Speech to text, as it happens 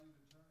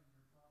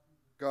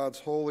God's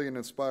holy and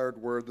inspired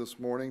word this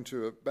morning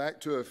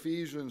back to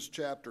Ephesians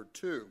chapter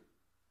 2.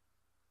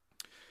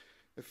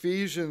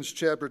 Ephesians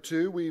chapter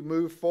 2, we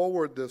move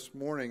forward this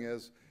morning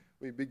as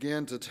we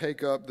begin to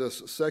take up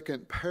this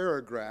second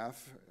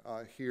paragraph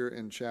here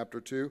in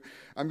chapter 2.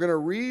 I'm going to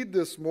read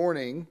this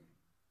morning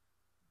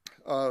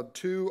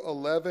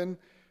 2:11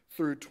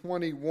 through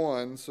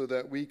 21 so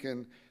that we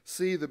can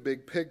see the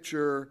big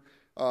picture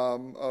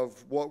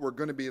of what we're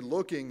going to be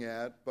looking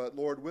at. But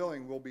Lord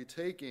willing, we'll be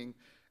taking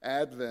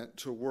Advent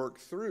to work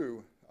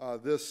through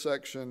this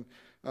section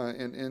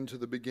and into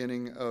the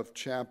beginning of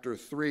chapter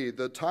 3.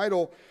 The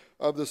title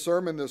of the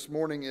sermon this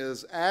morning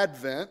is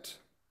Advent,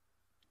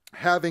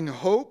 Having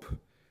Hope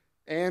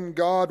and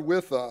God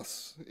with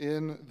Us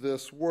in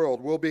This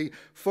World. We'll be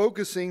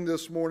focusing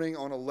this morning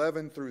on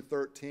 11 through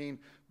 13,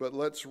 but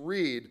let's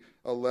read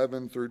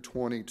 11 through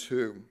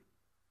 22.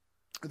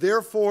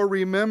 Therefore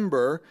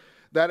remember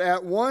that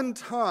at one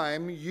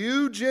time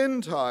you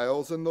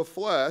Gentiles in the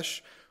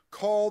flesh,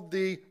 called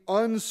the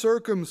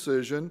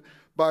uncircumcision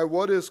by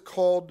what is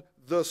called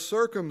the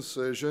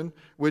circumcision,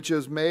 which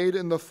is made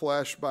in the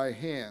flesh by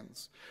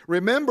hands.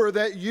 Remember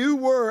that you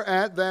were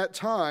at that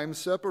time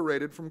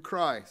separated from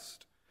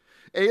Christ,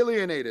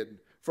 alienated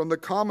from the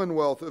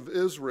commonwealth of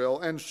Israel,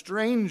 and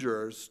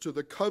strangers to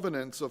the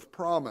covenants of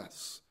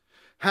promise,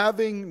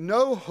 having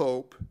no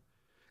hope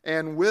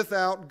and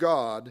without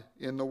God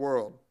in the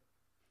world.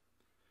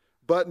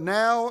 But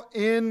now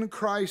in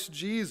Christ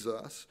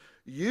Jesus,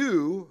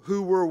 you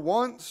who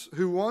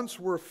once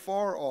were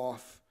far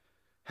off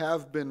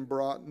have been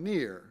brought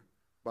near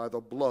by the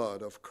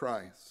blood of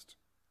Christ.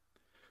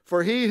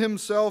 For he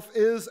himself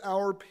is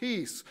our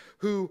peace,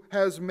 who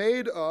has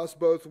made us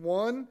both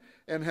one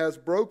and has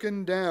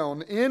broken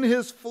down in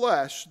his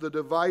flesh the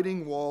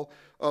dividing wall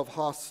of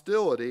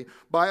hostility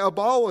by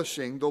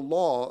abolishing the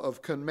law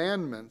of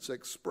commandments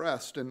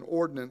expressed in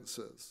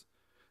ordinances,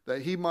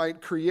 that he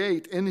might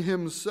create in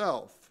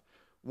himself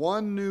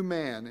one new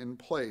man in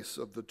place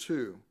of the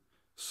two,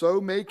 so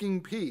making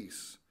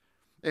peace,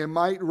 and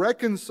might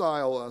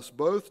reconcile us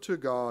both to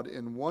God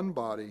in one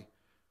body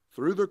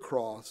through the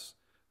cross,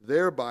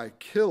 thereby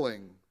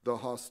killing the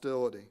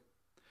hostility.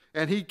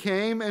 And he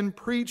came and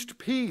preached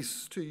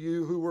peace to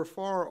you who were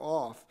far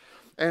off,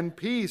 and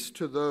peace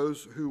to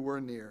those who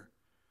were near.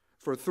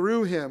 For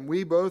through him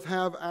we both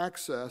have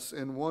access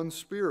in one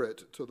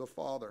Spirit to the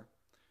Father.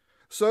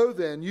 So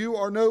then, you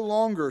are no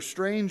longer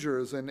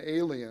strangers and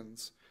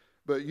aliens,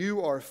 but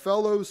you are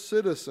fellow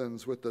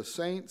citizens with the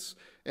saints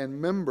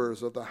and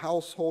members of the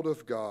household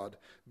of God,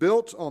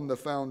 built on the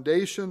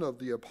foundation of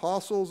the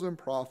apostles and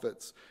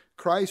prophets,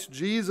 Christ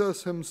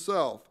Jesus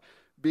himself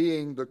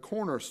being the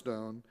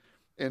cornerstone,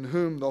 in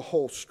whom the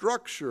whole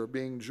structure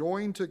being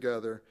joined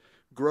together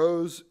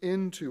grows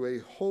into a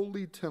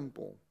holy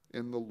temple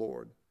in the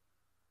Lord.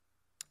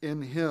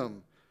 In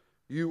him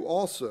you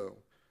also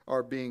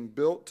are being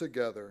built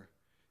together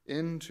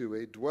into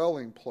a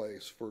dwelling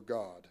place for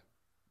God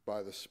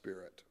by the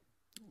Spirit.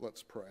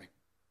 Let's pray.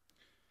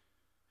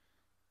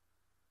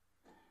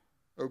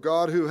 O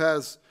God, who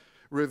has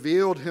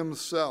revealed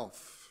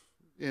himself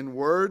in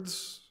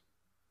words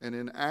and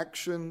in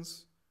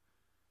actions,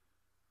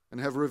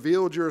 and have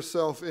revealed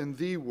yourself in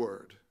the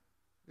Word,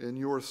 in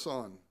your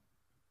Son,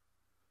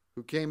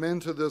 who came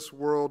into this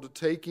world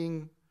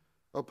taking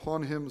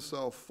upon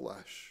himself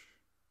flesh,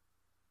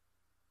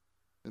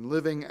 and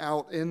living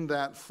out in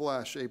that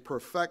flesh a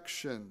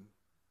perfection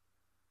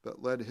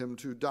that led him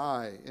to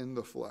die in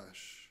the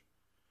flesh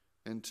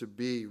and to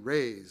be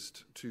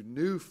raised to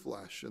new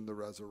flesh in the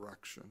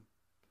resurrection.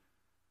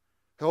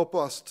 Help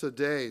us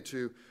today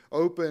to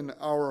open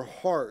our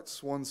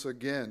hearts once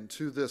again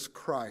to this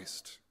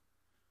Christ,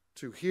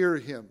 to hear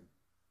him,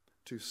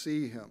 to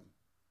see him,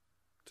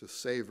 to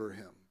savor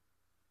him.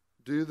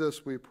 Do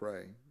this, we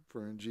pray,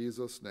 for in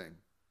Jesus' name,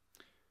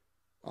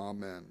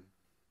 amen.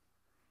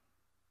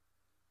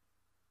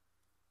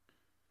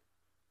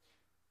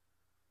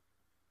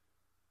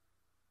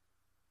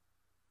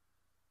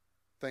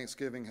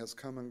 Thanksgiving has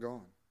come and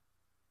gone.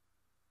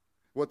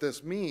 What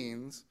this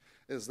means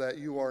is that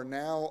you are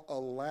now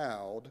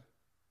allowed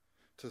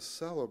to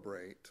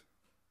celebrate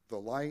the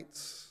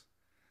lights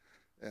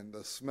and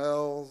the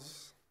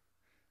smells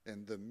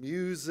and the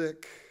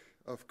music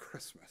of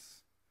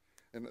Christmas.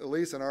 And at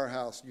least in our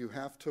house, you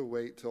have to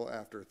wait till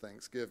after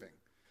Thanksgiving.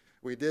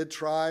 We did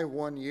try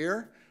one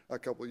year, a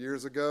couple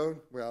years ago,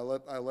 where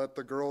I let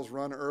the girls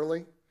run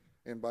early.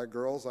 And by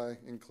girls, I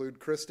include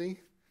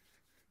Christy.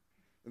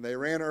 And they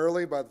ran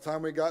early. By the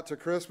time we got to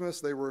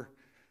Christmas, they were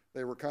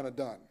kind of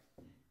done.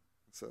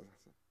 So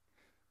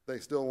they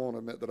still won't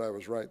admit that I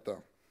was right,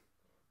 though.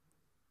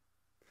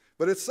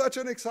 But it's such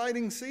an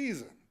exciting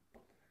season.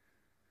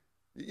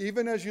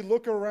 Even as you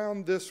look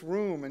around this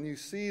room and you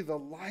see the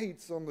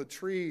lights on the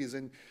trees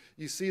and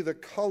you see the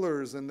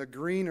colors and the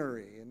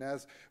greenery, and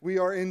as we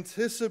are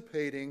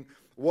anticipating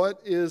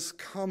what is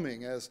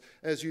coming, as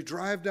you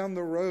drive down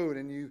the road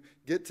and you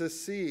get to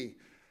see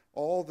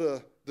all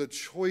the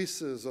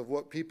choices of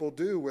what people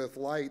do with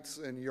lights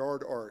and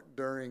yard art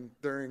during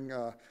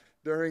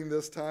during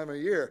this time of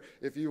year.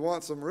 If you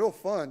want some real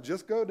fun,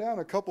 just go down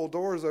a couple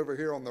doors over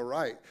here on the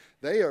right.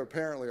 They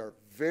apparently are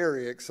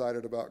very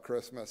excited about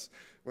Christmas.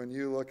 When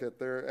you look at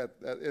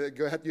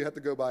you have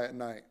to go by at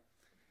night.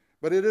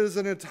 But it is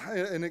an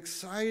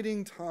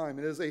exciting time.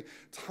 It is a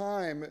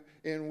time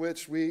in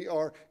which we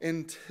are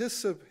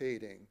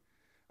anticipating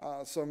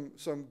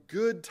some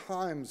good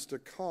times to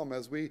come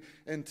as we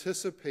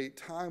anticipate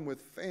time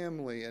with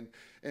family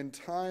and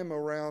time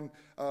around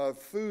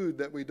food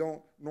that we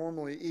don't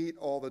normally eat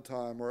all the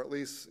time, or at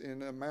least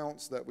in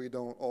amounts that we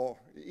don't all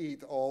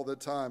eat all the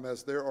time,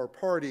 as there are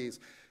parties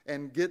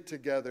and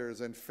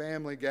get-togethers and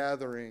family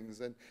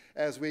gatherings. And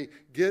as we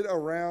get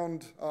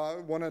around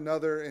one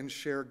another and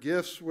share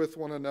gifts with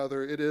one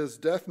another, it is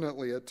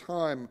definitely a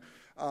time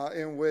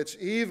in which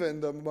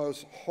even the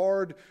most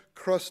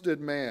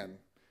hard-crusted man,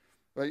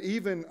 right,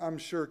 even, I'm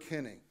sure,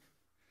 Kenny,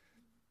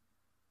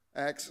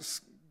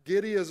 acts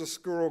giddy as a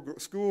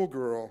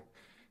schoolgirl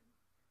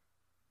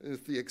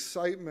with the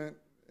excitement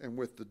and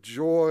with the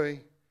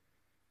joy,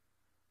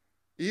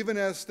 even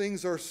as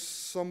things are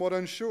somewhat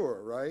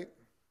unsure, right?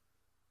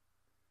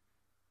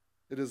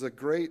 It is a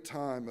great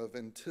time of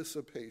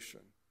anticipation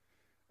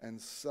and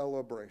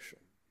celebration,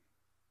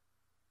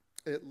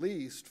 at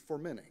least for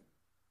many.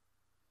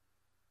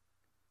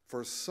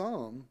 For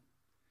some,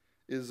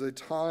 it is a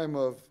time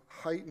of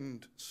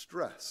heightened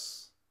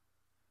stress,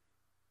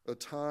 a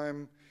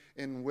time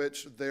in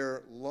which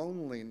their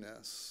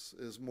loneliness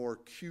is more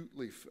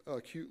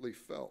acutely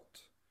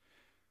felt,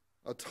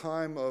 a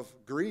time of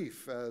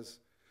grief as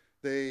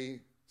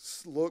they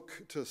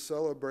look to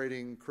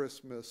celebrating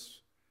Christmas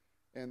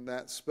and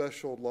that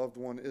special loved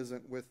one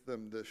isn't with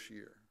them this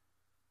year.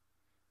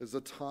 It's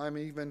a time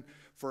even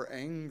for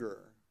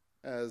anger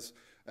as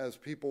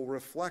people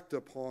reflect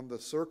upon the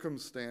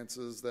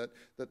circumstances that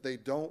they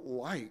don't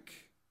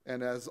like,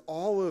 and as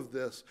all of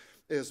this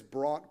is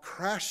brought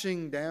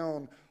crashing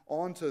down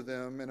onto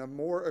them in a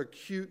more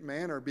acute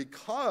manner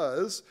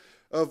because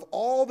of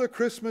all the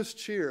Christmas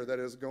cheer that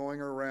is going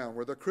around,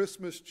 where the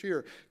Christmas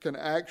cheer can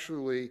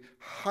actually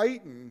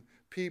heighten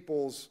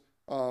people's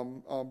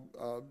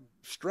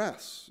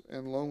stress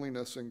and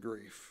loneliness and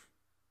grief.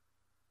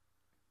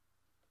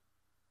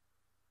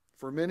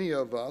 For many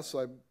of us,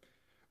 I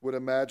would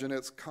imagine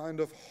it's kind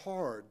of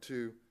hard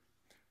to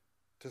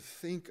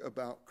think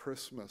about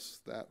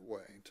Christmas that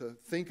way, to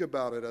think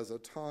about it as a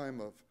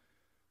time of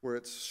where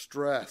it's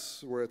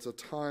stress, where it's a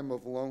time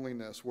of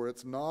loneliness, where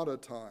it's not a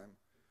time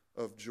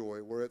of joy,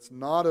 where it's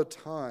not a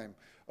time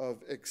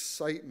of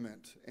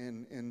excitement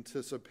and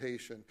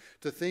anticipation,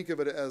 to think of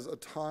it as a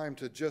time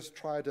to just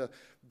try to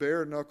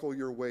bare knuckle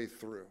your way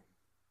through.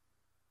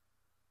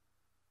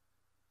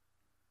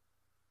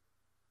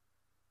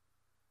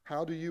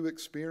 How do you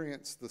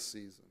experience the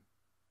season?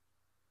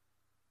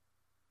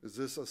 Is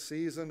this a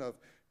season of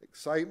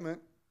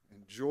excitement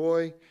and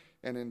joy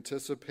and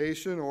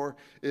anticipation, or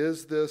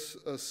is this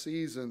a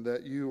season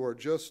that you are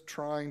just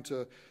trying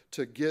to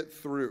get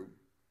through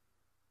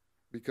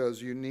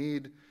because you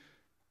need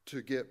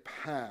to get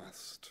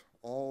past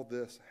all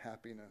this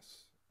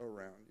happiness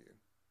around you?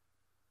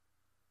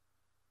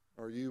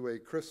 Are you a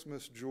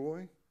Christmas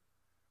joy,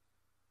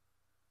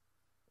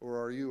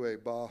 or are you a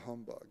bah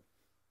humbug?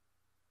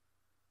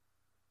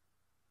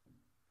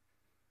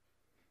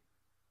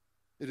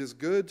 It is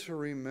good to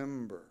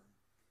remember,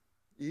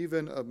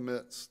 even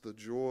amidst the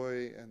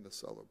joy and the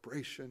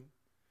celebration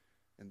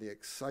and the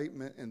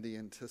excitement and the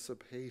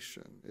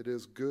anticipation, it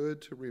is good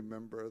to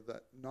remember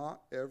that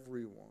not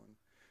everyone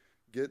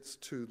gets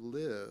to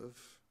live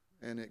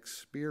and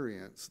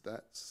experience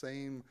that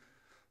same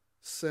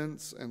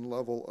sense and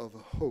level of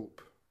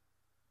hope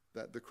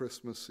that the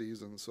Christmas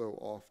season so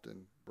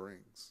often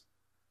brings.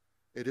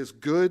 It is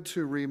good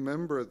to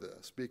remember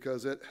this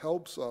because it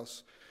helps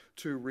us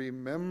to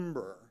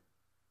remember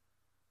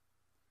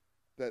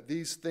that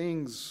these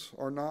things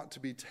are not to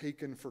be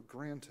taken for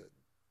granted.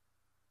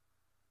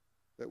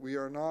 That we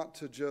are not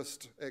to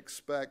just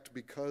expect,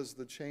 because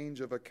the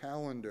change of a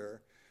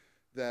calendar,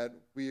 that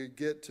we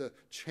get to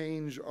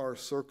change our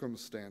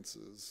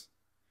circumstances,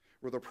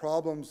 where the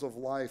problems of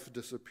life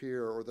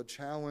disappear or the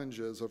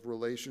challenges of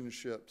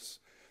relationships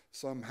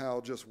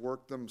somehow just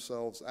work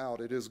themselves out.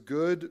 It is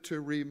good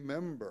to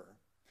remember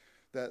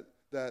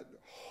that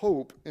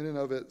hope in and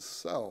of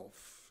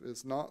itself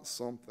is not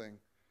something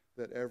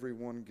that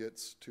everyone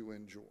gets to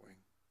enjoy.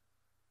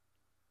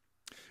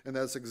 And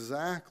that's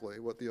exactly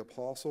what the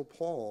Apostle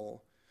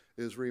Paul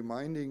is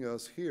reminding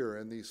us here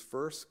in these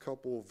first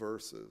couple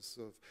verses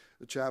of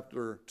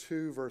chapter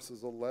 2,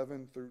 verses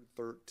 11 through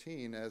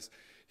 13, as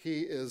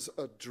he is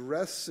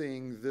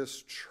addressing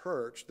this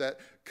church that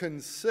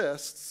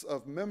consists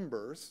of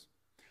members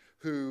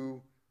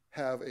who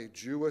have a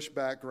Jewish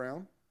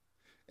background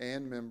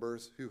and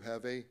members who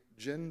have a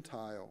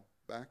Gentile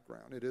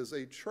background. It is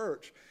a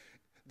church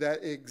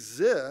that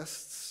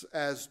exists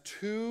as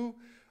two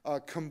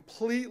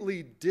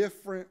completely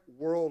different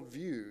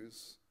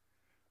worldviews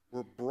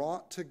were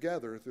brought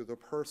together through the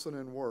person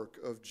and work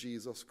of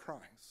Jesus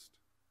Christ.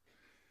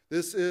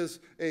 This is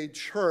a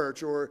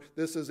church, or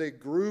this is a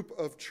group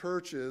of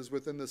churches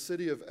within the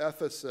city of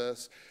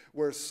Ephesus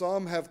where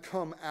some have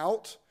come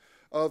out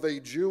of a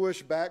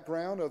Jewish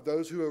background, of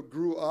those who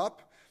grew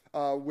up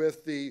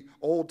with the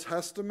Old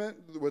Testament,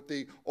 with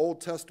the Old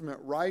Testament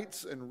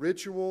rites and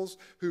rituals,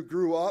 who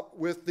grew up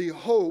with the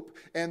hope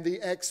and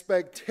the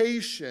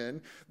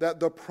expectation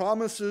that the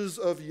promises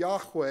of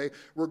Yahweh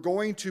were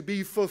going to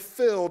be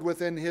fulfilled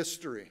within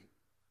history.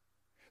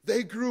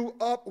 They grew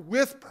up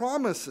with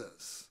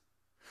promises.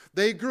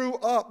 They grew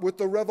up with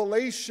the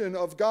revelation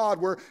of God,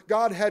 where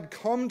God had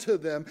come to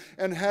them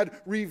and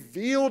had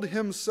revealed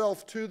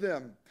himself to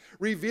them,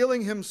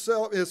 revealing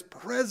himself, his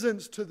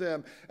presence to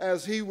them,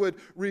 as he would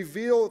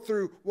reveal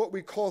through what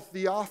we call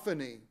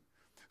theophany,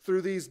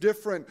 through these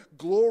different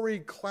glory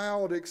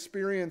cloud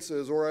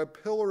experiences, or a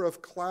pillar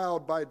of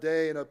cloud by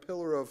day and a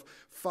pillar of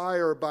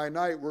fire by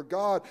night, where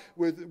God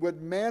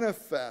would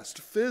manifest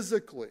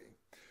physically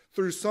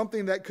through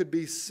something that could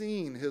be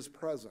seen, his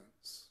presence.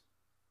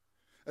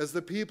 As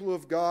the people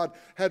of God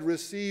had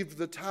received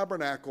the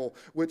tabernacle,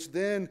 which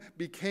then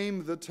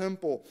became the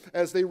temple,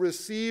 as they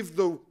received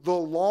the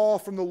law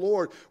from the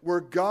Lord,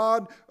 where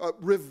God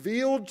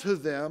revealed to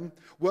them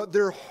what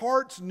their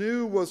hearts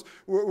knew was,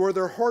 where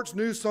their hearts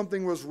knew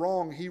something was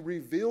wrong, he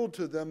revealed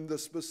to them the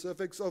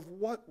specifics of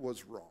what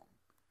was wrong.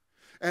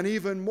 And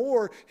even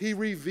more, he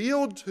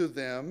revealed to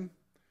them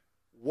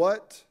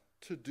what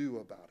to do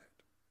about it.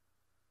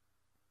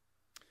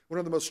 One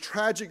of the most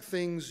tragic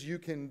things you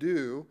can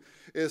do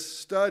is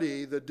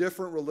study the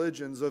different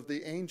religions of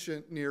the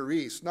ancient Near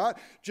East. Not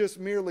just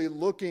merely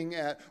looking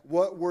at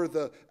what were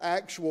the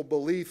actual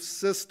belief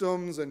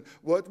systems and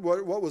what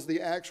was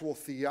the actual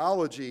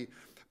theology,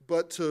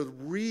 but to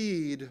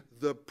read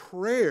the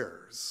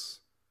prayers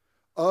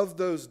of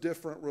those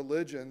different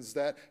religions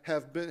that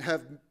have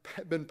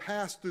been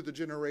passed through the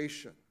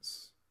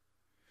generations.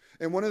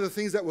 And one of the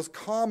things that was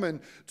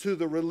common to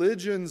the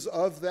religions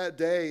of that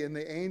day in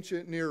the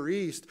ancient Near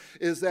East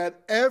is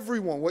that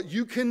everyone, what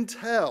you can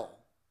tell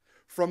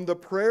from the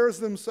prayers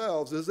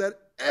themselves, is that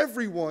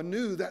everyone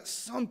knew that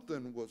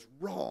something was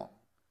wrong.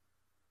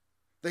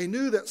 They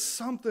knew that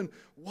something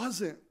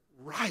wasn't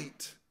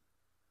right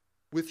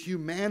with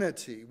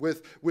humanity,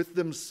 with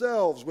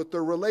themselves, with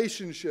their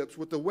relationships,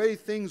 with the way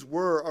things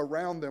were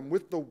around them,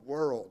 with the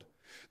world.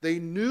 They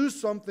knew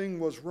something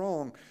was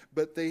wrong,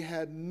 but they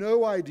had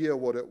no idea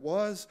what it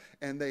was,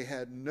 and they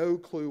had no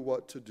clue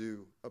what to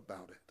do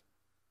about it.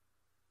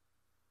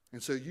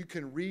 And so you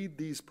can read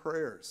these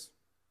prayers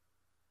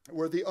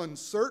where the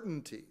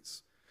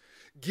uncertainties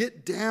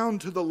get down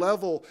to the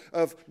level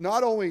of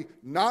not only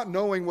not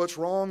knowing what's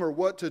wrong or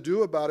what to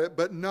do about it,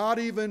 but not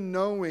even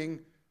knowing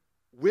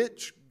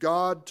which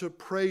God to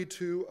pray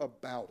to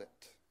about it.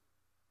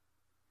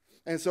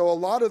 And so a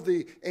lot of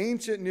the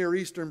ancient Near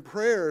Eastern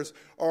prayers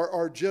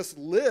are just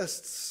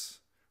lists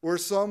where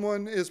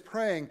someone is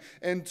praying,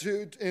 and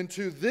to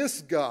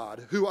this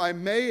God who I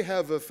may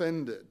have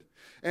offended,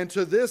 and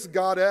to this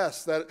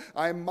goddess that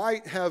I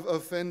might have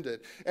offended.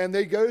 And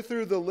they go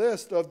through the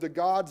list of the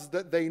gods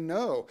that they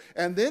know,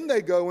 and then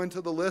they go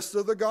into the list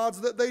of the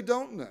gods that they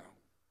don't know.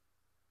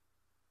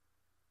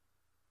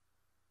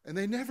 And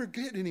they never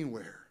get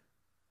anywhere.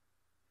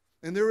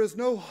 And there is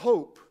no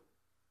hope.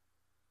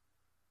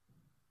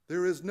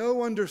 There is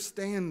no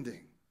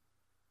understanding.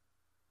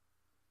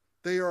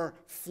 They are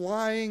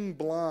flying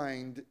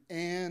blind,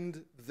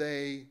 and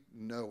they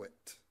know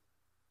it.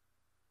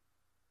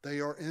 They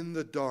are in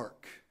the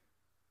dark,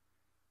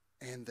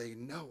 and they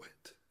know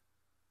it.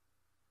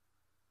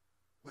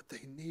 What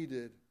they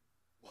needed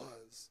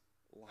was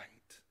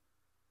light.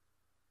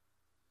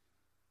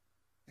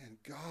 And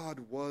God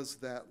was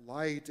that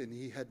light, and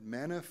he had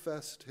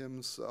manifested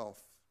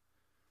himself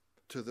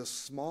to the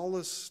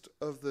smallest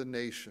of the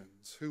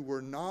nations who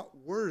were not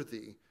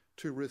worthy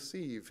to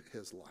receive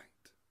his light.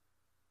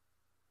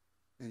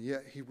 And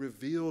yet he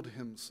revealed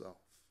himself.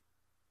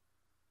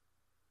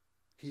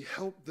 He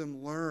helped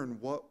them learn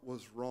what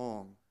was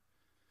wrong,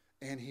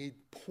 and he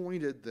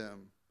pointed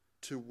them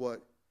to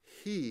what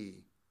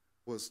he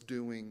was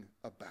doing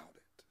about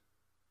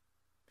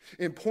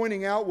it. In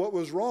pointing out what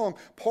was wrong,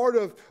 part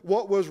of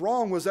what was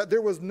wrong was that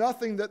there was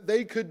nothing that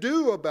they could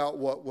do about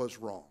what was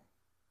wrong.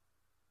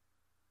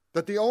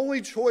 That the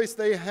only choice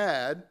they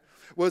had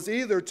was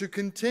either to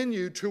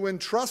continue to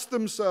entrust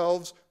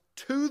themselves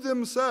to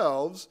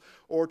themselves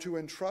or to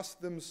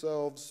entrust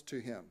themselves to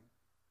him.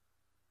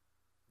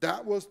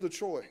 That was the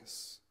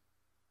choice.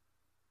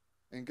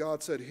 And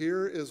God said,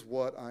 here is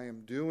what I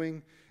am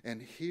doing,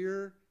 and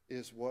here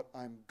is what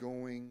I'm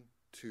going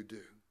to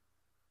do.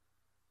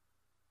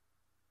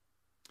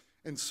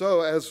 And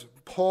so, as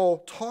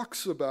Paul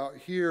talks about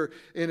here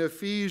in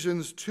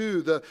Ephesians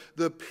 2,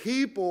 the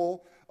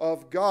people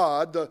of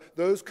God,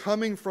 those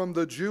coming from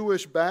the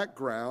Jewish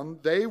background,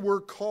 they were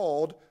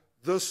called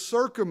the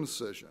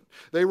circumcision.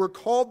 They were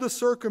called the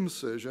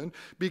circumcision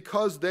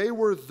because they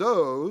were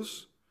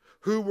those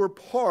who were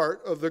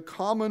part of the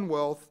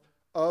commonwealth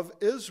of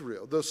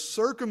Israel. The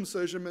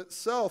circumcision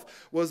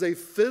itself was a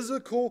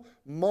physical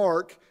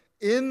mark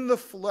in the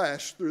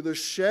flesh through the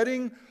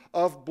shedding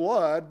of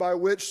blood by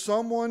which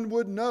someone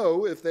would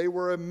know if they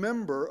were a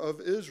member of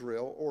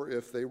Israel or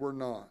if they were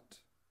not.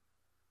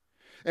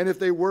 And if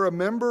they were a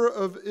member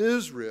of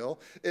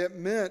Israel, it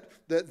meant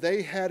that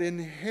they had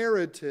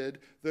inherited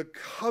the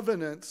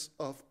covenants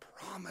of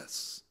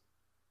promise,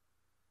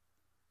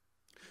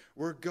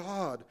 where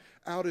God,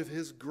 out of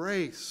his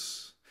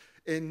grace,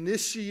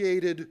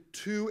 initiated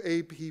to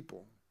a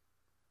people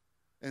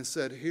and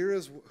said, here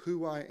is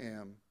who I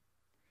am.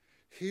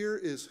 Here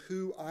is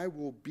who I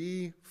will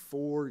be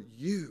for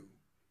you.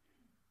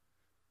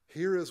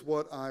 Here is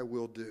what I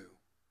will do.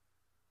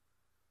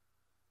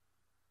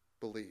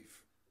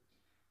 Believe.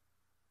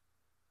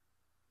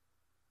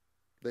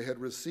 They had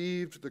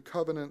received the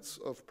covenants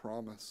of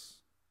promise.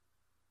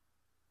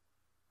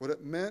 What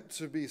it meant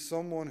to be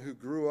someone who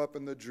grew up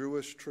in the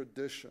Jewish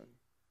tradition.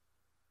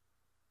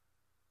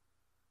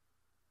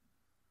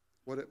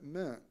 What it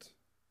meant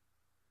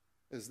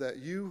is that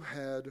you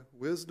had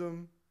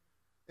wisdom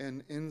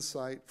and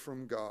insight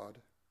from God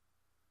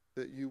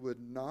that you would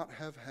not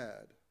have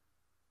had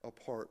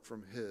apart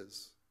from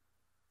his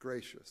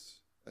gracious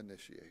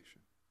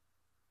initiation.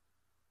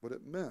 What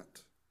it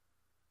meant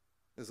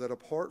is that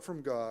apart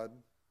from God,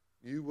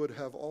 you would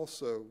have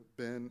also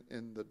been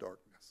in the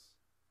darkness.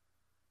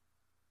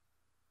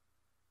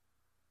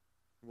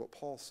 What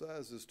Paul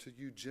says is to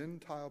you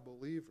Gentile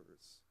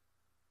believers,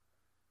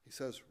 he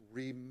says,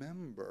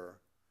 remember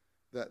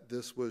that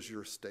this was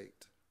your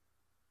state.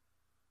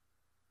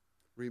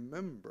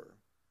 Remember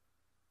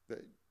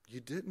that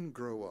you didn't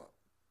grow up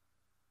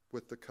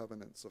with the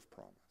covenants of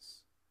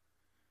promise.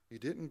 You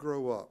didn't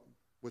grow up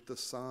with the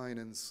sign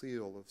and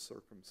seal of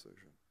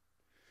circumcision.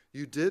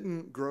 You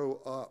didn't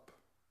grow up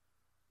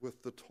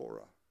with the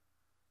Torah.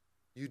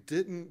 You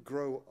didn't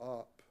grow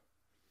up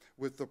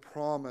with the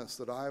promise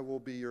that I will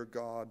be your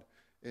God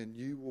and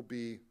you will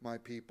be my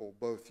people,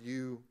 both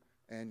you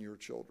and your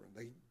children.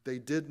 They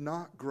did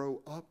not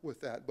grow up with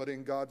that. But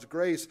in God's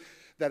grace,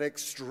 that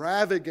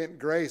extravagant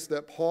grace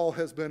that Paul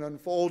has been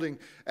unfolding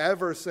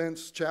ever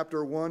since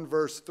chapter 1,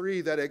 verse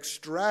 3, that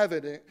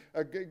extravagant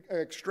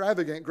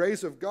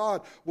grace of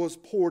God was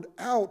poured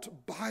out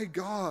by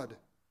God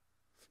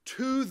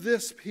to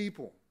this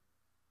people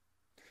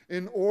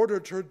in order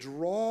to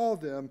draw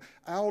them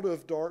out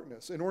of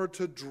darkness, in order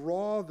to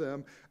draw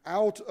them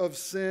out of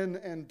sin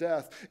and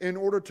death, in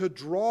order to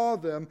draw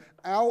them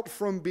out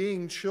from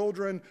being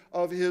children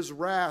of his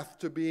wrath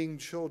to being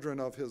children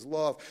of his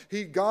love.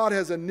 God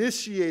has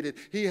initiated,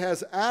 he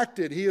has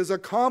acted, he is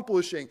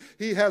accomplishing,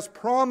 he has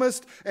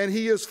promised, and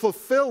he is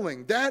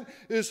fulfilling. That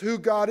is who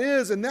God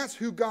is, and that's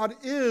who God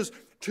is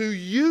to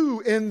you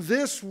in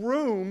this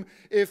room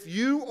if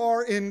you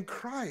are in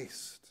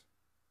Christ.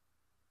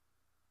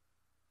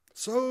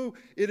 So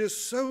it is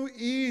so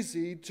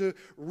easy to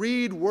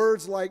read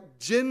words like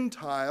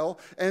Gentile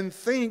and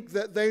think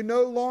that they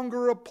no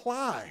longer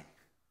apply.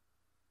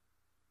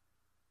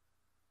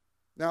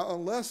 Now,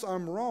 unless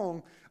I'm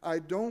wrong, I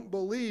don't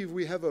believe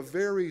we have a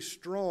very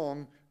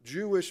strong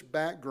Jewish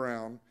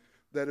background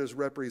that is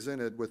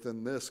represented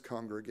within this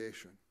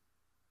congregation.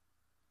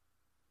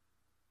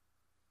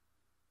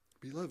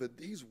 Beloved,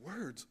 these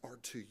words are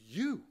to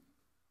you.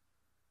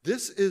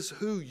 This is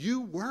who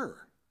you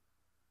were.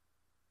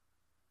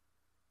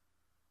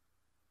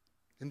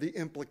 And the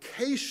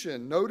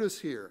implication, notice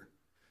here,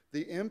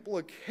 the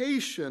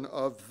implication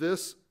of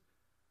this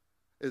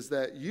is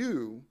that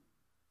you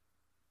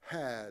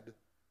had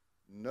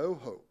no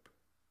hope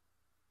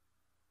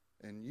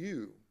and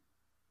you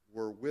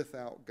were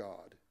without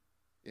God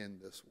in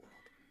this world.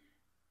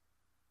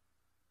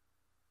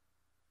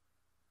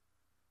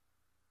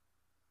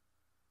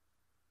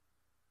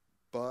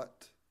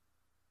 But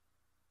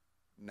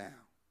now.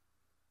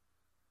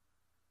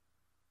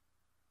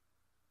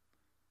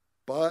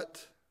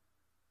 But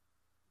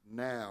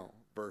now,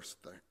 verse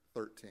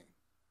 13.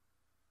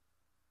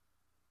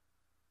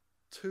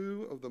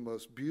 Two of the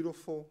most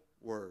beautiful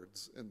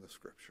words in the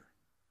scripture.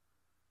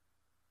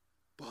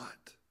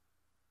 But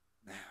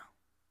now.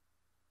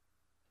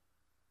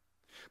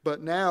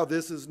 But now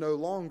this is no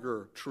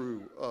longer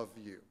true of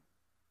you.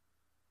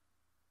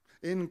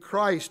 In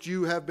Christ,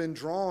 you have been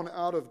drawn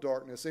out of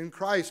darkness. In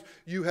Christ,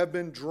 you have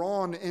been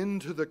drawn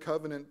into the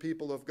covenant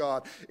people of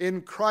God.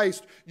 In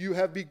Christ, you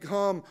have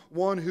become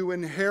one who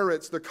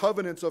inherits the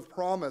covenants of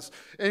promise.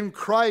 In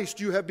Christ,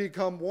 you have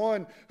become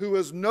one who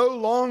is no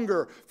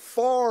longer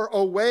far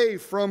away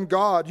from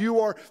God.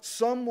 You are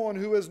someone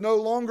who is no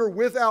longer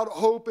without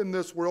hope in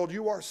this world.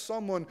 You are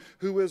someone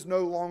who is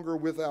no longer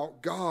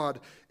without God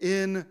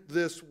in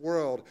this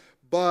world,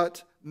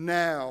 but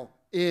now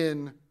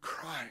in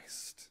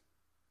Christ.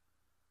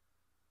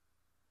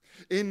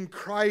 In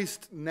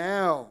Christ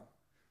now,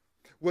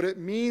 what it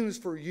means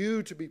for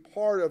you to be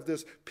part of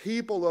this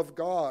people of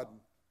God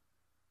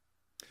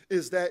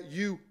is that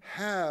you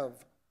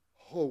have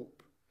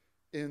hope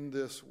in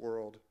this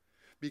world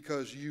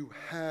because you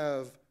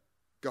have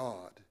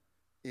God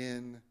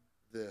in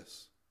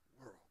this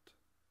world.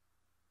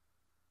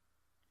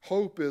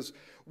 Hope is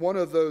one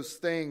of those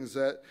things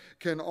that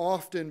can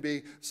often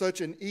be such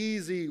an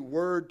easy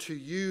word to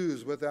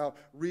use without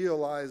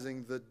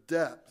realizing the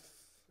depth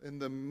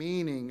and the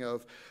meaning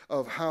of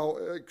how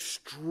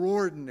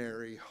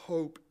extraordinary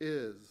hope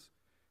is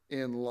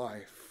in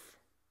life.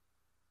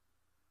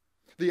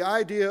 The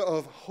idea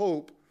of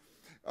hope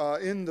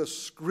in the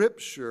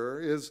Scripture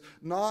is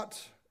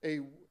not a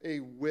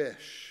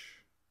wish.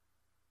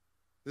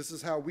 This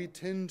is how we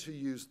tend to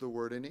use the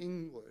word in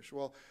English.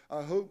 Well,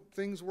 I hope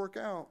things work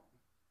out.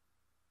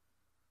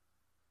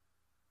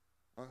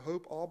 I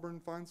hope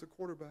Auburn finds a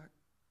quarterback.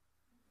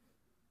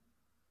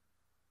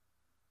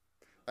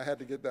 I had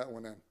to get that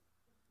one in.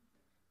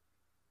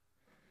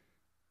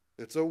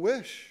 It's a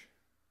wish,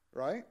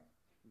 right?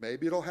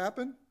 Maybe it'll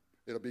happen.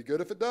 It'll be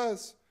good if it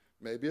does.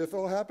 Maybe if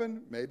it'll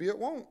happen, maybe it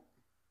won't.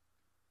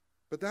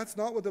 But that's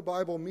not what the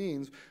Bible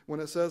means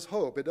when it says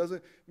hope. It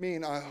doesn't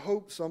mean I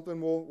hope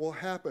something will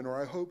happen or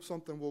I hope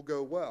something will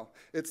go well.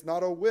 It's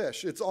not a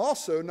wish. It's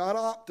also not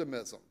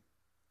optimism.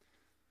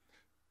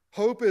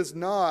 Hope is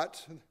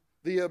not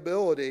the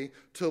ability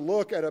to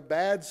look at a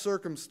bad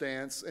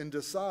circumstance and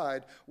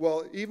decide,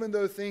 well, even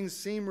though things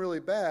seem really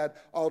bad,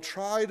 I'll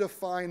try to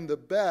find the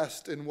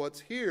best in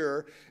what's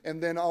here,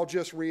 and then I'll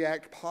just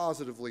react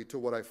positively to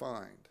what I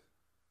find.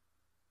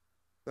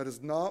 That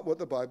is not what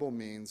the Bible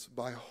means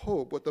by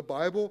hope. What the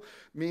Bible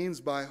means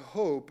by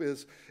hope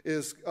is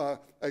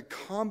a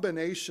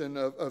combination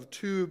of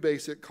two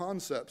basic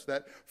concepts.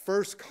 That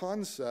first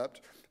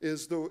concept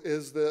is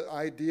the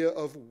idea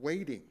of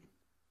waiting.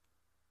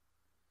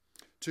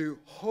 To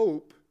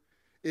hope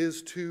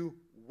is to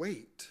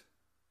wait.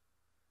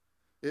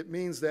 It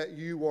means that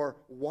you are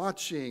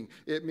watching.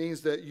 It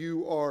means that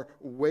you are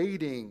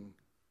waiting.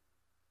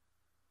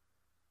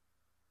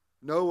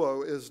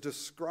 Noah is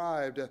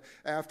described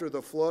after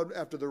the flood,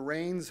 after the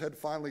rains had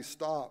finally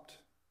stopped.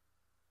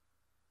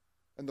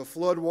 And the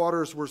flood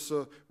waters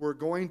were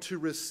going to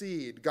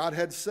recede. God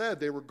had said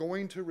they were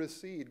going to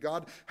recede.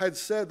 God had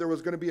said there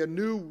was going to be a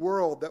new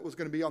world that was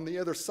going to be on the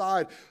other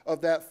side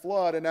of that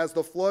flood. And as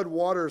the flood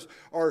waters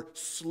are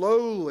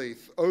slowly,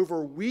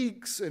 over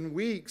weeks and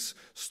weeks,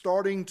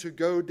 starting to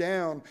go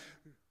down,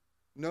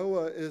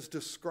 Noah is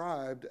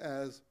described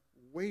as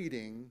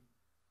waiting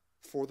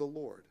for the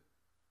Lord.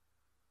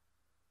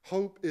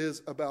 Hope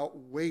is about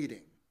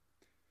waiting.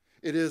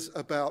 It is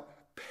about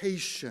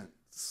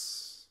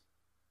patience.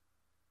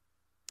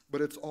 But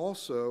it's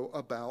also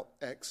about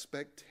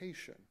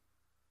expectation.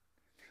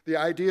 The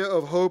idea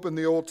of hope in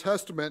the Old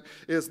Testament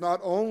is not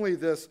only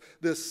this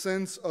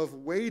sense of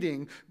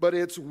waiting, but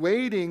it's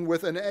waiting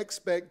with an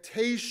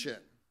expectation.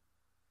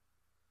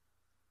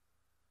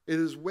 It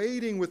is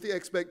waiting with the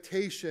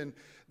expectation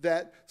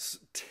that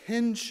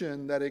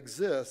tension that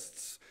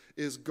exists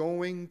is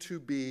going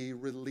to be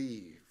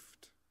relieved.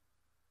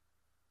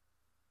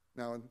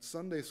 Now, in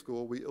Sunday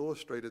school, we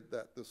illustrated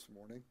that this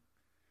morning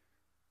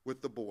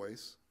with the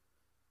boys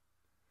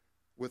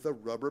with a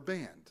rubber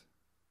band.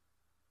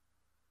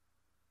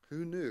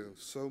 Who knew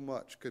so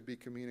much could be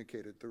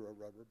communicated through a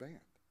rubber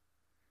band?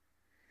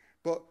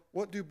 But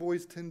what do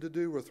boys tend to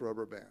do with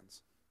rubber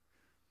bands?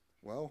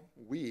 Well,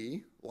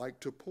 we like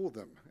to pull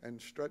them and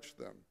stretch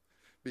them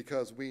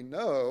because we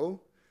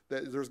know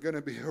that there's going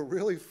to be a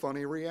really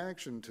funny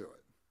reaction to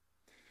it.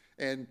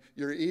 And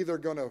you're either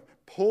going to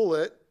pull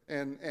it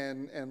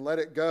and let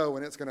it go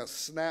and it's going to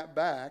snap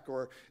back,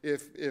 or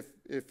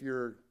if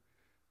you're,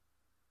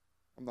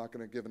 I'm not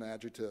going to give an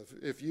adjective,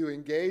 if you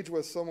engage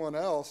with someone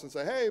else and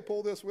say, hey,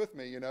 pull this with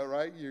me,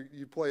 right?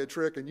 You play a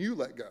trick and you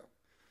let go.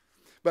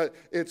 But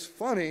it's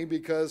funny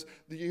because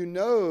you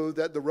know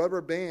that the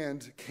rubber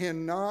band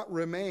cannot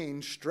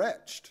remain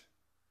stretched.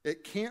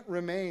 It can't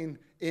remain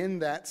in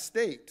that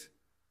state.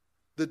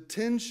 The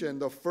tension,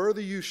 the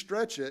further you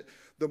stretch it,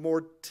 the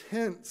more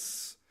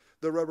tense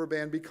the rubber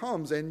band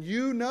becomes. And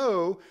you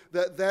know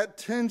that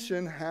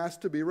tension has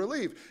to be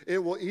relieved. It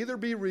will either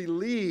be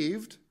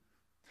relieved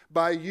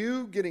by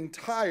you getting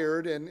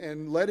tired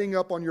and letting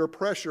up on your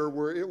pressure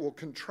where it will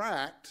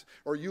contract,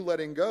 or you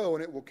letting go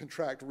and it will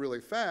contract really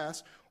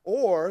fast,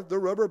 or the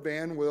rubber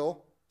band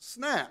will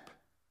snap.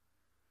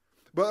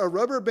 But a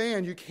rubber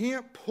band, you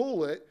can't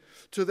pull it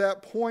to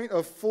that point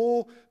of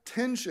full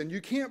tension.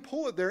 You can't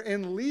pull it there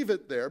and leave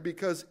it there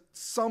because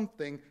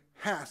something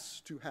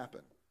has to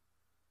happen.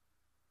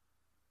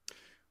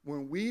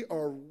 When we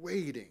are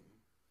waiting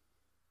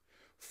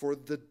for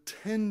the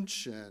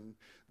tension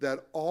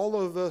that all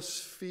of us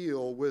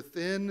feel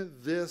within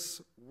this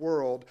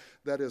world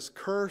that is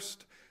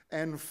cursed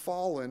and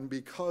fallen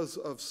because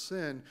of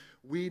sin,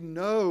 we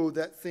know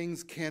that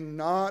things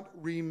cannot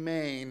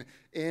remain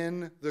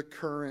in the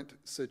current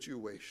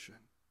situation.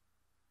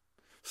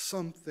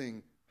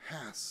 Something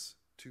has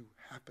to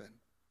happen.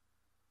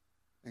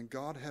 And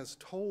God has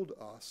told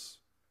us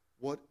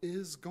what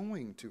is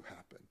going to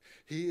happen.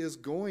 He is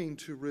going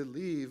to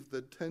relieve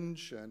the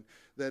tension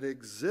that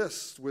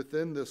exists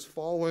within this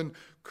fallen,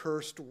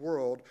 cursed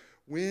world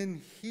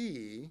when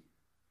He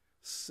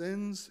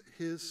sends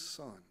His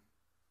Son,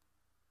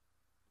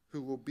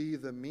 who will be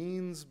the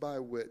means by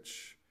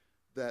which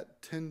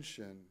that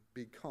tension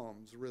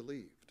becomes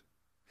relieved.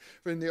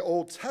 In the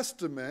Old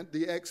Testament,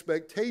 the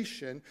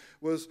expectation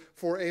was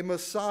for a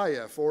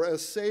Messiah, for a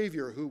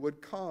Savior who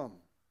would come.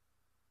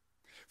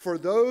 For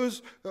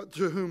those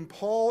to whom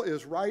Paul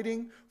is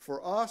writing,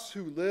 for us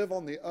who live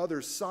on the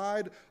other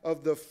side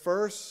of the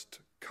first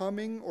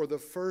coming or the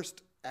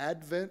first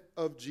advent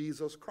of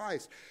Jesus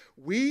Christ,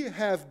 we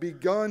have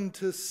begun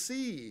to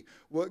see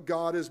what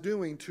God is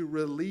doing to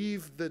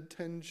relieve the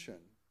tension.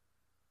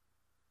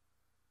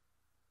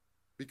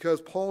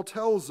 Because Paul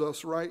tells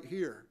us right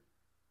here,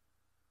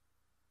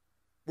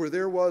 where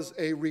there was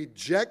a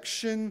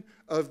rejection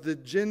of the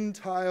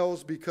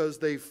Gentiles because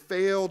they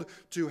failed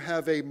to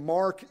have a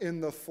mark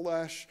in the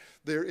flesh,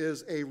 there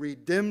is a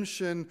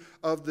redemption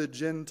of the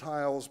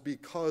Gentiles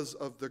because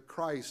of the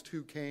Christ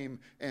who came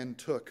and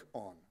took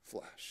on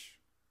flesh.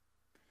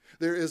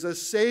 There is a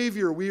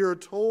Savior, we are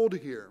told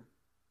here,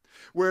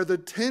 where the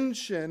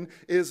tension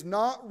is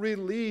not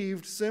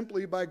relieved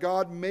simply by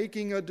God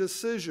making a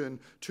decision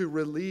to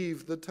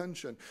relieve the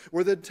tension.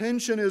 Where the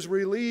tension is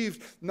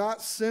relieved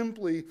not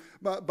simply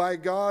by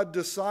God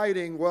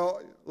deciding,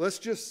 well, let's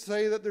just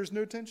say that there's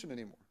no tension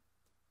anymore.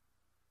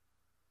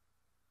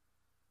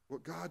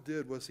 What God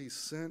did was He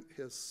sent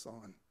His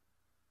Son.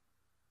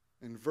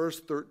 And verse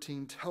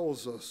 13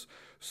 tells us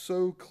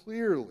so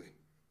clearly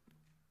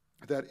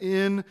that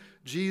in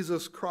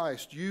Jesus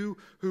Christ, you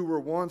who were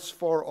once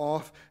far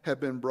off have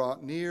been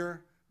brought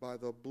near by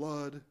the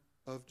blood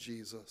of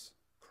Jesus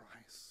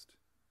Christ.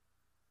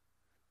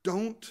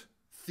 Don't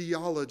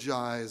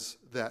theologize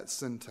that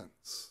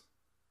sentence.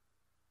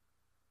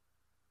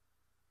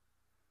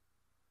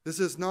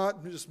 This is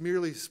not just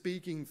merely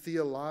speaking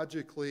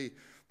theologically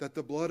that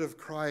the blood of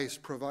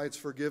Christ provides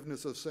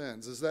forgiveness of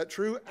sins. Is that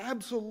true?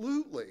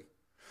 Absolutely.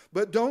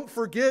 But don't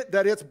forget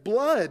that it's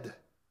blood.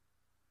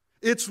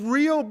 It's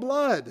real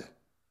blood,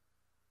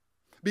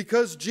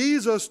 because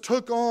Jesus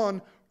took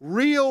on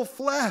real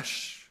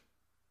flesh.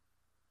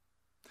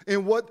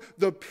 And what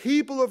the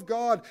people of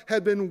God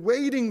had been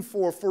waiting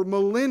for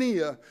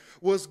millennia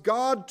was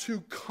God to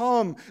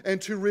come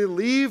and to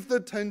relieve the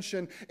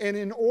tension. And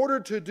in order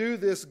to do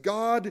this,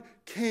 God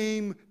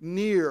came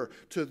near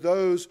to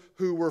those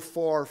who were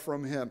far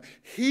from Him.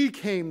 He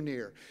came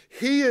near.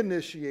 He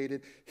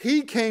initiated.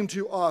 He came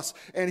to us,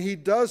 and He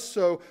does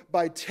so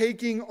by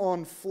taking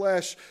on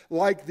flesh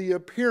like the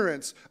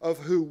appearance of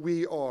who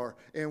we are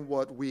and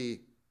what we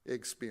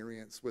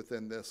experience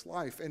within this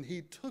life. And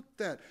He took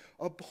that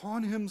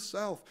upon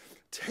Himself,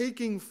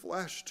 taking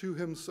flesh to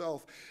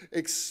Himself,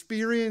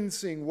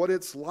 experiencing what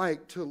it's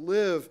like to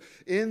live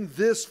in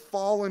this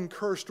fallen,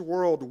 cursed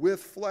world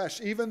with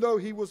flesh. Even though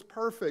He was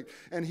perfect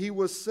and He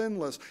was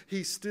sinless,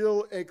 He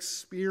still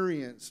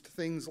experienced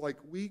things like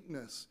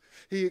weakness.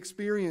 He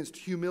experienced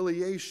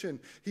humiliation.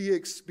 He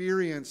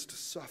experienced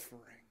suffering.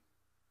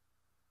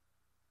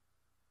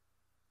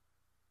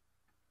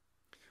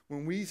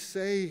 When we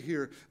say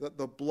here that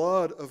the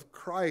blood of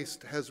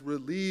Christ has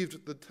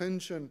relieved the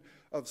tension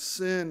of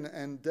sin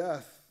and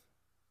death,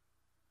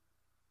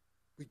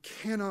 we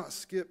cannot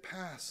skip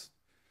past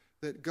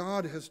that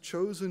God has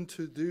chosen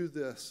to do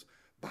this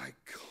by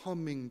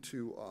coming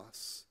to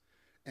us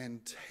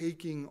and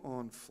taking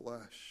on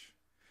flesh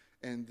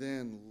and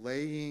then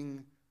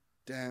laying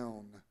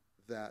down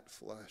that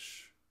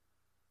flesh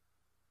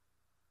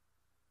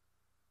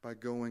by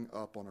going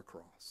up on a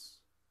cross,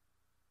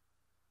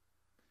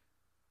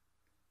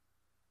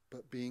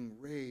 but being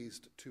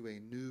raised to a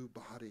new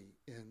body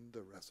in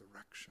the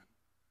resurrection.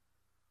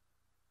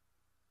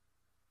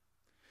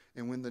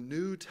 And when the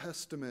New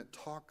Testament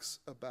talks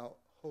about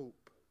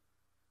hope,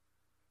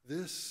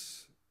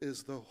 this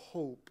is the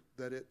hope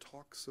that it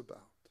talks about.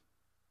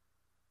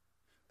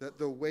 That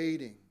the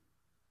waiting,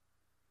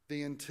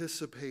 the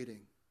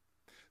anticipating,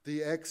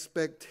 the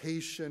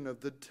expectation of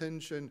the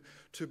tension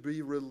to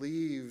be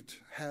relieved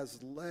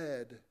has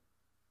led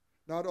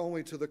not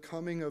only to the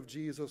coming of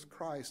Jesus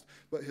Christ,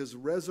 but His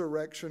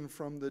resurrection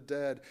from the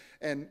dead.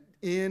 And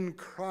in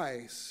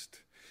Christ,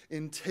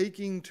 in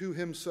taking to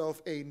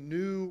Himself a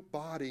new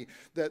body,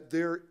 that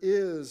there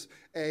is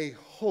a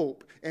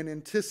hope and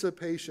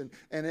anticipation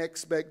and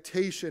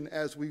expectation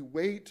as we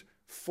wait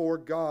for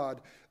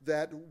God,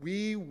 that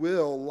we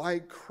will,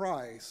 like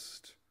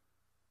Christ,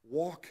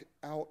 walk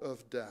out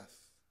of death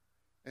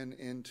and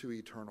into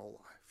eternal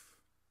life.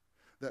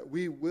 That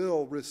we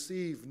will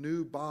receive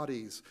new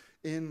bodies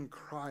in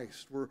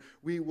Christ, where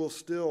we will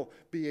still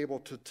be able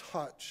to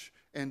touch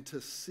and to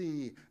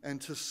see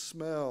and to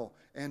smell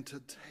and to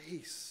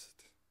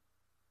taste.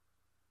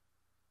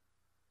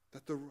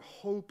 That the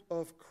hope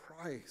of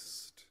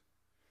Christ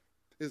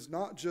is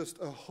not just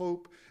a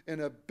hope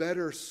in a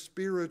better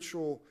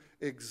spiritual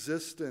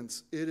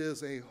existence. It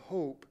is a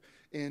hope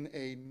in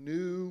a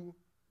new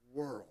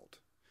world,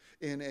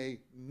 in a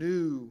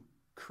new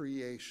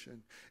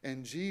creation.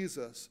 And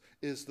Jesus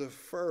is the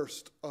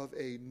first of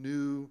a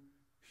new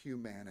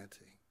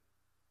humanity.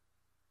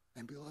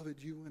 And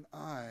beloved, you and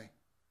I,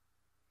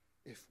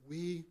 if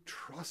we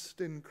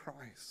trust in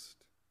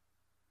Christ,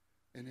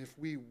 and if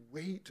we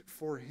wait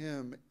for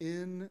Him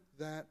in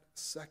that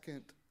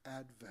second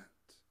advent,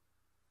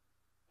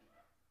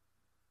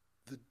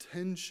 the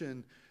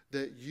tension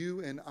that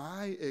you and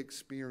I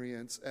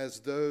experience as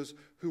those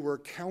who are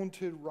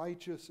counted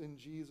righteous in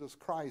Jesus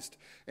Christ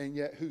and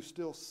yet who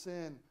still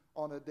sin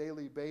on a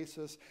daily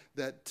basis.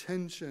 That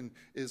tension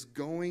is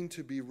going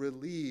to be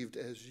relieved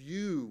as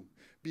you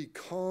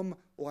become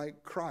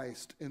like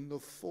Christ in the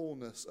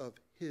fullness of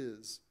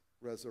his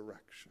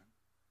resurrection,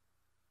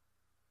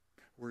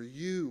 where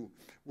you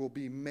will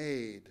be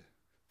made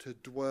to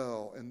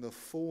dwell in the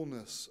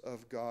fullness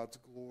of God's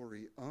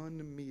glory,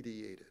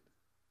 unmediated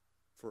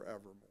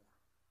forevermore.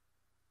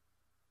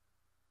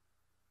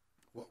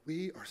 What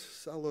we are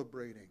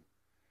celebrating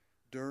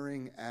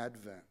during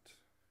Advent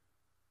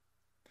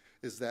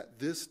is that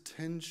this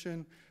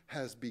tension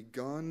has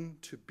begun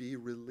to be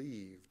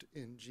relieved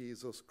in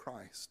Jesus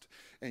Christ.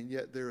 And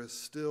yet there is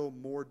still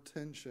more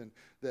tension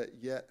that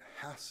yet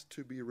has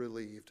to be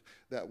relieved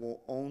that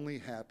will only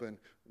happen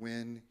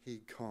when he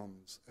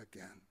comes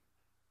again.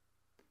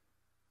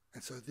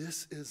 And so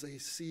this is a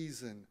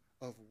season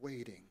of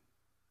waiting.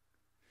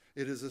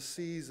 It is a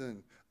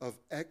season of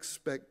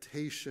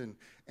expectation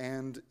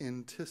and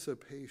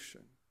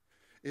anticipation.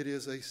 It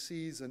is a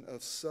season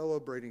of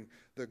celebrating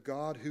the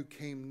God who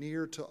came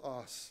near to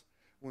us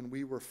when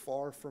we were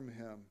far from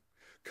him,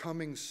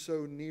 coming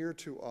so near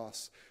to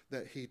us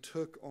that he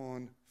took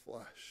on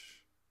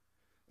flesh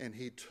and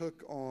he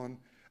took on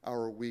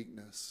our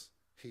weakness.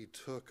 He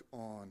took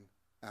on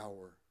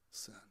our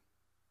sin.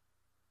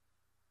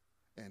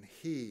 And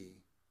he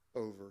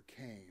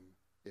overcame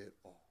it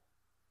all.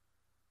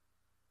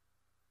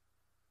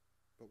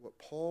 But what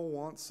Paul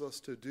wants us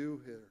to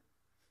do here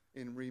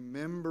in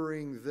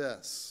remembering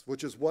this,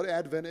 which is what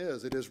Advent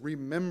is, it is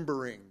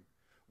remembering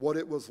what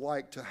it was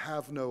like to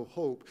have no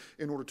hope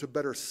in order to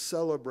better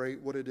celebrate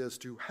what it is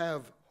to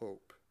have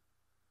hope.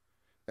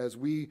 As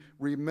we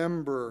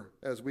remember,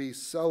 as we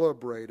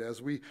celebrate,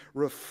 as we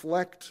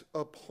reflect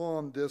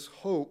upon this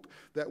hope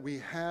that we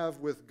have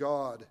with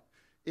God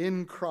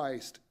in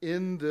Christ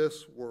in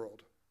this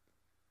world,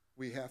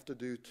 we have to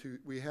do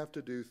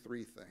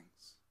three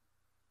things.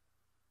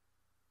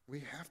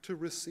 We have to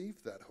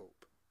receive that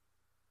hope.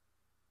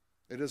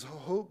 It is a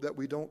hope that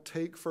we don't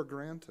take for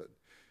granted.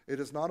 It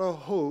is not a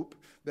hope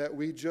that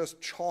we just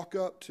chalk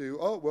up to,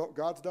 oh, well,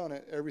 God's done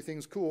it.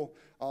 Everything's cool.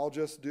 I'll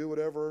just do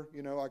whatever,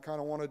 I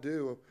kind of want to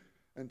do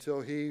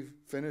until he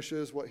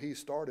finishes what he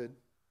started.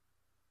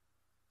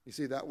 You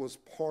see, that was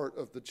part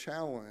of the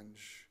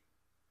challenge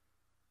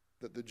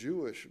that the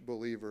Jewish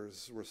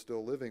believers were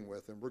still living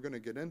with, and we're going to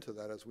get into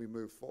that as we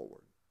move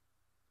forward.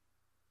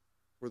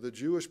 Where the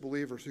Jewish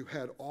believers who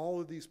had all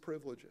of these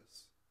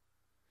privileges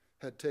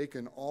had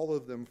taken all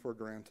of them for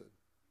granted,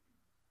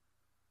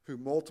 who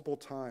multiple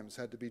times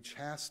had to be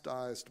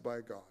chastised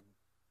by God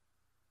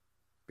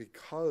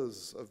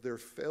because of their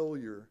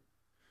failure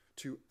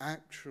to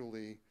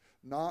actually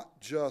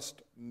not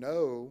just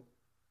know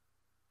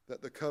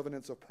that the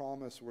covenants of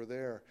promise were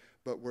there,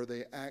 but where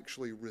they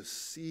actually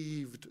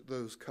received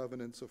those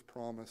covenants of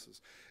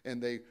promises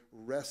and they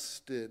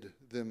rested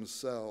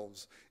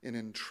themselves and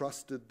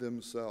entrusted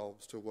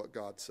themselves to what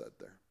God said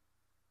there.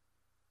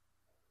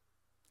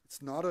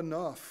 It's not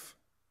enough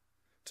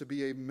to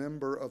be a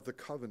member of the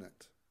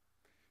covenant.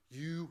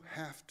 You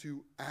have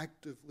to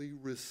actively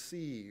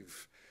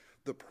receive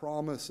the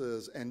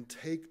promises and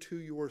take to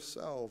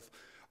yourself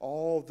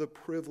all the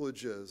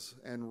privileges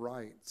and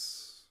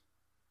rights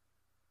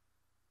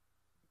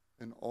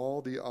and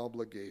all the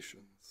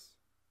obligations.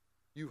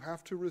 You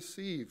have to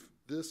receive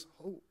this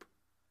hope.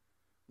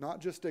 Not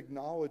just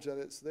acknowledge that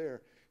it's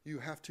there. You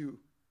have to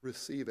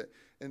receive it.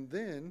 And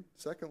then,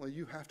 secondly,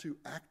 you have to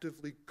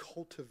actively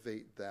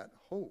cultivate that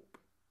hope.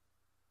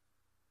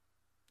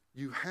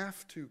 You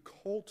have to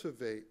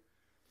cultivate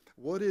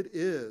what it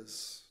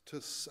is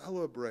to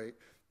celebrate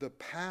the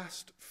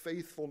past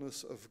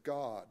faithfulness of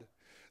God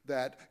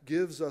that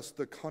gives us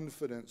the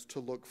confidence to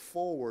look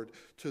forward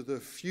to the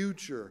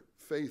future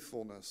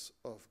faithfulness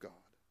of God.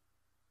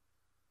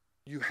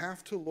 You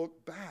have to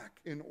look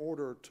back in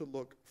order to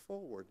look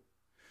forward.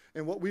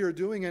 And what we are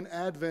doing in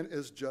Advent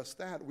is just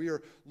that. We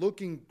are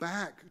looking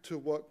back to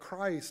what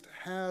Christ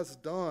has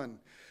done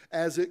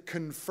as it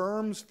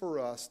confirms for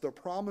us the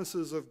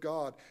promises of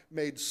God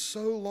made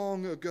so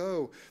long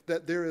ago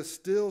that there is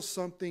still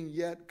something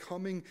yet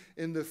coming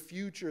in the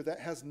future that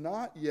has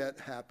not yet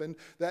happened,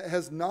 that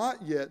has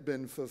not yet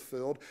been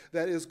fulfilled,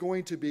 that is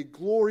going to be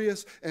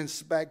glorious and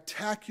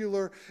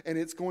spectacular, and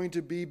it's going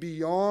to be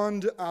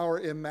beyond our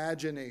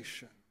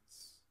imagination.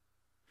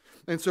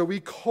 And so we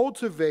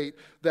cultivate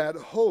that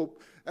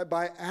hope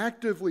by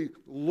actively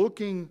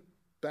looking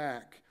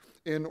back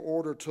in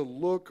order to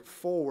look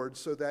forward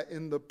so that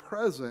in the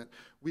present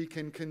we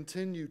can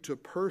continue to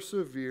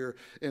persevere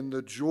in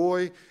the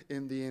joy,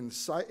 in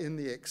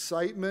the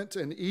excitement,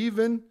 and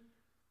even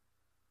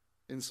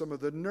in some of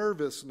the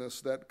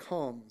nervousness that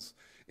comes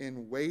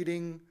in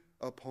waiting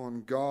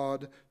upon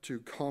God to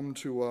come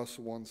to us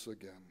once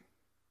again.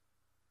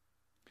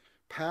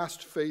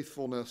 Past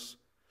faithfulness,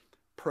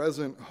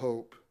 present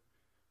hope,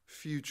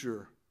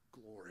 future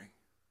glory.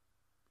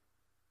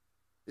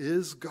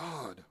 Is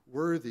God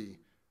worthy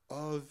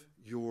of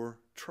your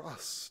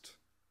trust?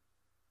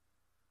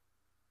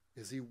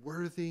 Is he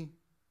worthy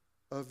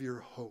of your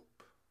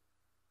hope?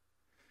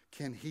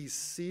 Can he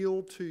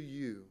seal to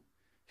you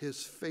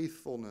his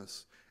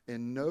faithfulness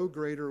in no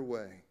greater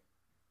way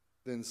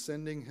than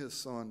sending his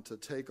Son to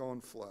take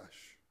on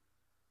flesh,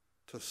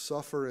 to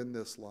suffer in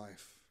this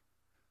life,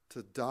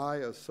 to die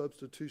a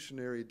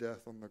substitutionary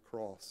death on the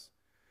cross,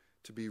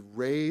 to be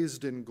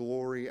raised in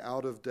glory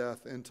out of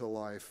death into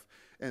life,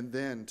 and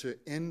then to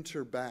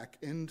enter back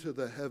into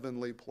the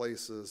heavenly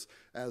places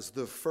as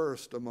the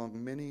first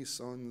among many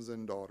sons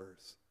and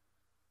daughters?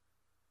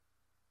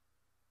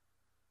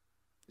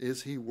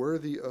 Is he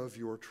worthy of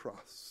your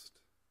trust?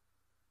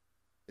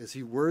 Is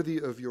he worthy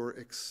of your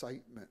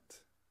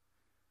excitement?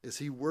 Is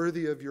he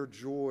worthy of your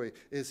joy?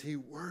 Is he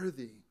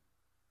worthy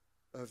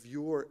of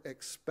your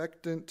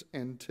expectant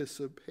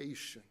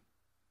anticipation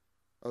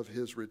of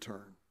his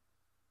return?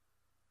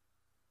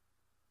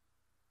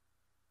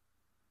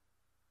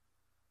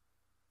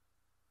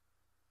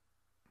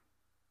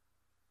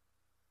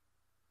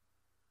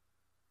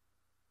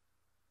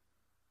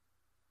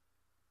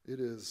 It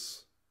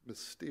is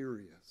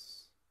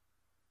mysterious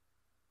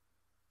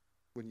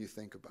when you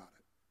think about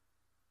it.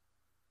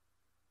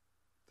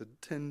 The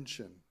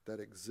tension that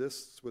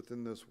exists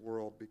within this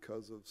world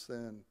because of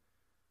sin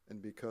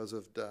and because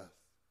of death,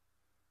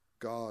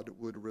 God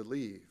would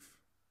relieve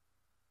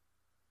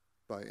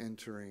by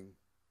entering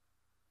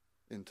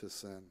into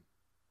sin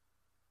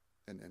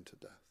and into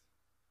death.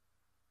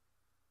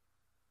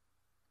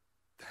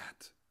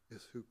 That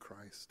is who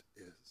Christ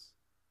is.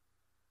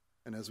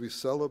 And as we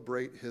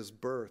celebrate his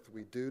birth,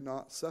 we do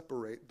not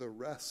separate the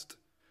rest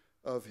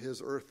of his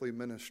earthly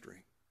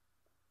ministry.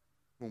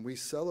 When we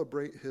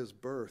celebrate his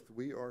birth,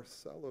 we are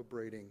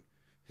celebrating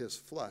his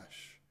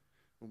flesh.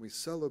 When we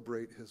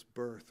celebrate his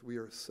birth, we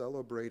are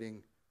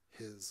celebrating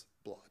his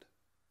blood.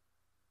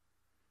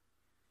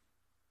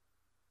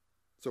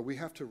 So we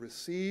have to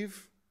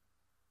receive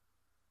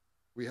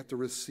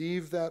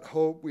that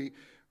hope. We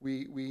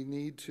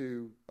need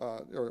to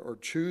or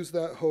choose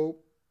that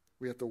hope.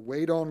 We have to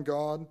wait on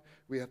God.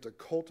 We have to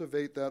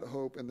cultivate that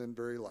hope. And then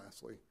very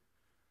lastly,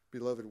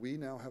 beloved, we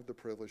now have the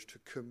privilege to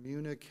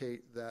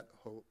communicate that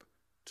hope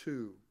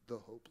to the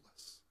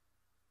hopeless.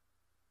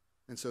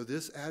 And so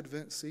this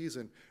Advent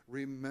season,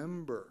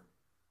 remember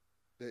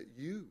that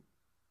you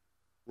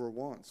were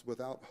once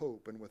without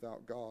hope and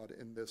without God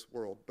in this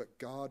world, but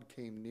God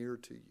came near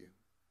to you.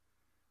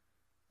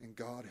 And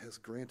God has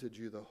granted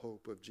you the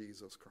hope of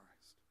Jesus Christ.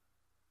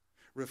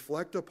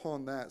 Reflect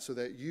upon that so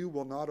that you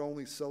will not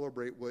only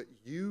celebrate what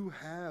you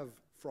have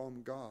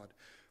from God,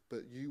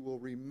 but you will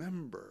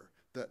remember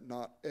that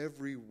not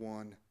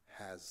everyone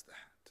has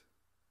that.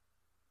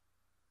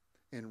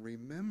 And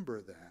remember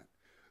that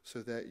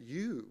so that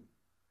you,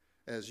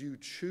 as you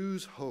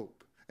choose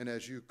hope and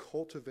as you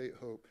cultivate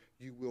hope,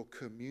 you will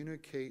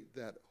communicate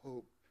that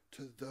hope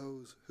to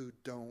those who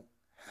don't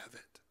have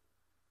it.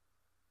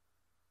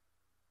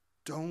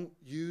 Don't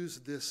use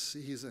this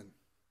season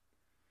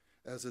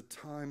as a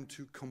time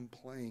to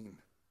complain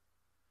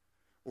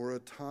or a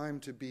time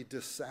to be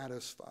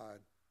dissatisfied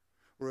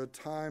or a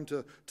time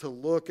to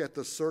look at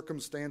the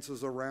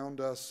circumstances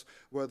around us,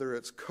 whether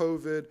it's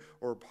COVID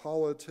or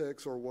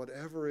politics or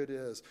whatever it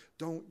is.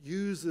 Don't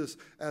use this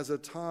as a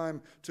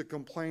time to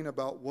complain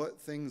about what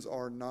things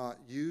are not.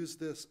 Use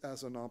this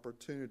as an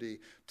opportunity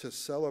to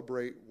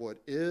celebrate what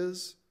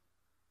is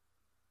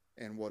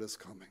and what is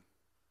coming.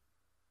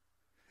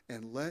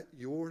 And let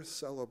your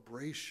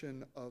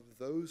celebration of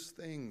those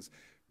things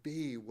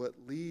be what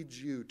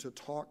leads you to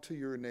talk to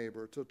your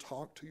neighbor, to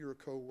talk to your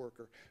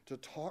coworker, to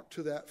talk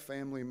to that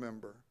family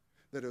member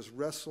that is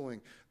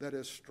wrestling, that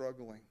is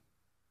struggling.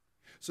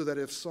 So that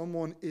if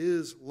someone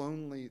is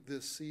lonely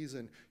this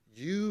season,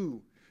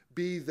 you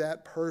be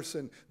that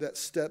person that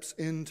steps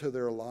into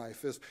their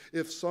life.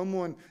 If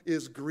someone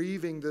is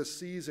grieving this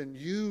season,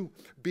 you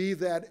be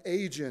that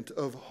agent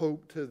of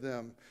hope to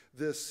them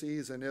this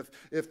season.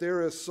 If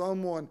there is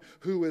someone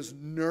who is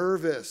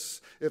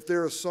nervous, if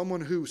there is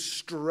someone who's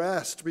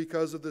stressed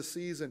because of the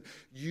season,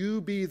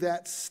 you be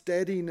that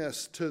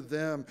steadiness to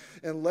them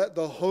and let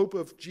the hope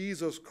of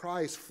Jesus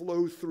Christ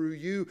flow through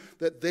you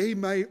that they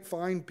might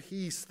find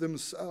peace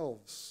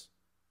themselves.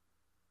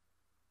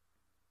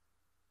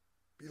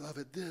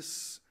 Beloved,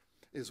 this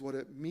is what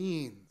it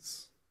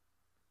means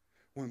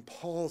when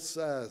Paul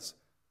says,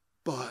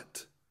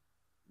 but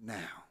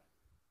now.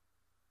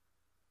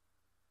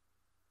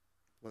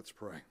 Let's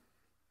pray.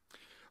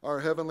 Our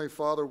Heavenly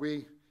Father,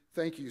 we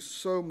thank you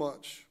so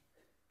much.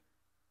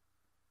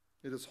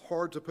 It is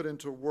hard to put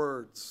into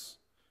words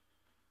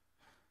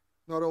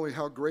not only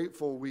how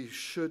grateful we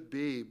should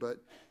be, but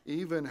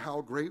even how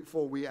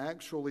grateful we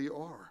actually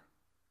are.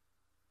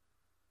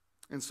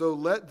 And so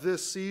let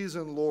this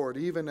season, Lord,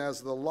 even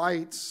as the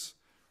lights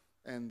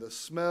and the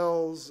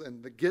smells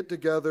and the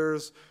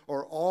get-togethers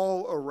are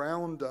all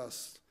around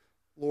us,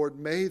 Lord,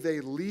 may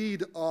they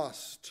lead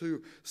us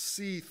to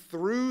see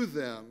through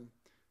them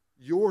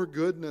your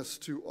goodness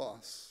to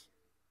us,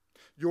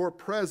 your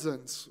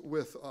presence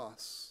with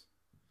us.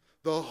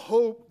 the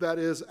hope that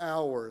is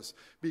ours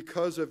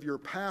because of your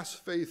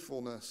past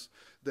faithfulness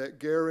that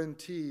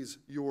guarantees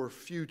your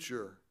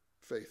future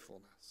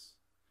faithfulness.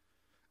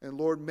 And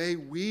Lord, may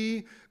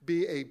we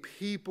be a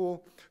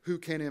people who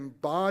can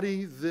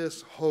embody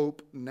this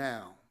hope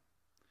now,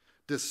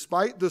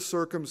 despite the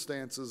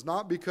circumstances,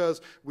 not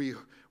because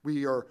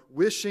we are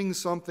wishing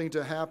something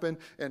to happen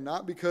and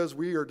not because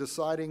we are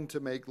deciding to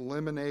make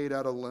lemonade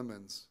out of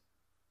lemons.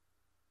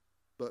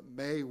 But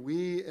may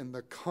we, in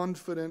the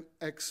confident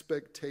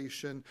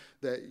expectation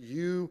that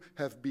you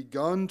have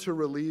begun to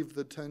relieve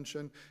the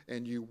tension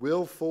and you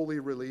will fully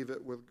relieve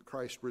it when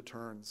Christ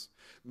returns,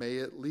 may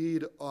it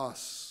lead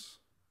us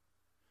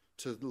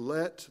to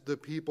let the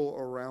people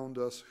around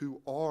us who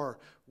are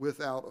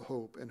without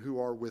hope and who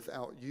are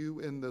without you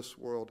in this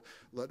world,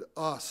 let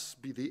us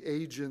be the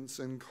agents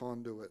and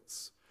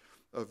conduits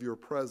of your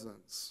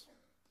presence,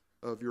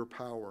 of your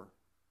power.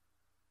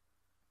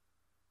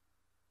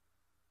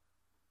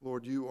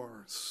 Lord, you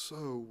are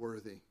so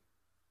worthy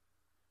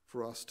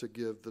for us to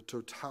give the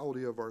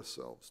totality of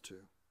ourselves to.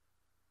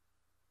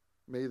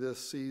 May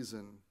this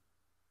season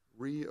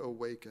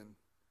reawaken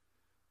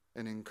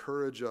and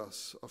encourage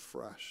us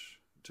afresh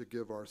to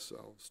give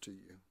ourselves to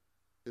you.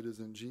 It is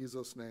in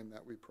Jesus' name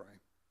that we pray.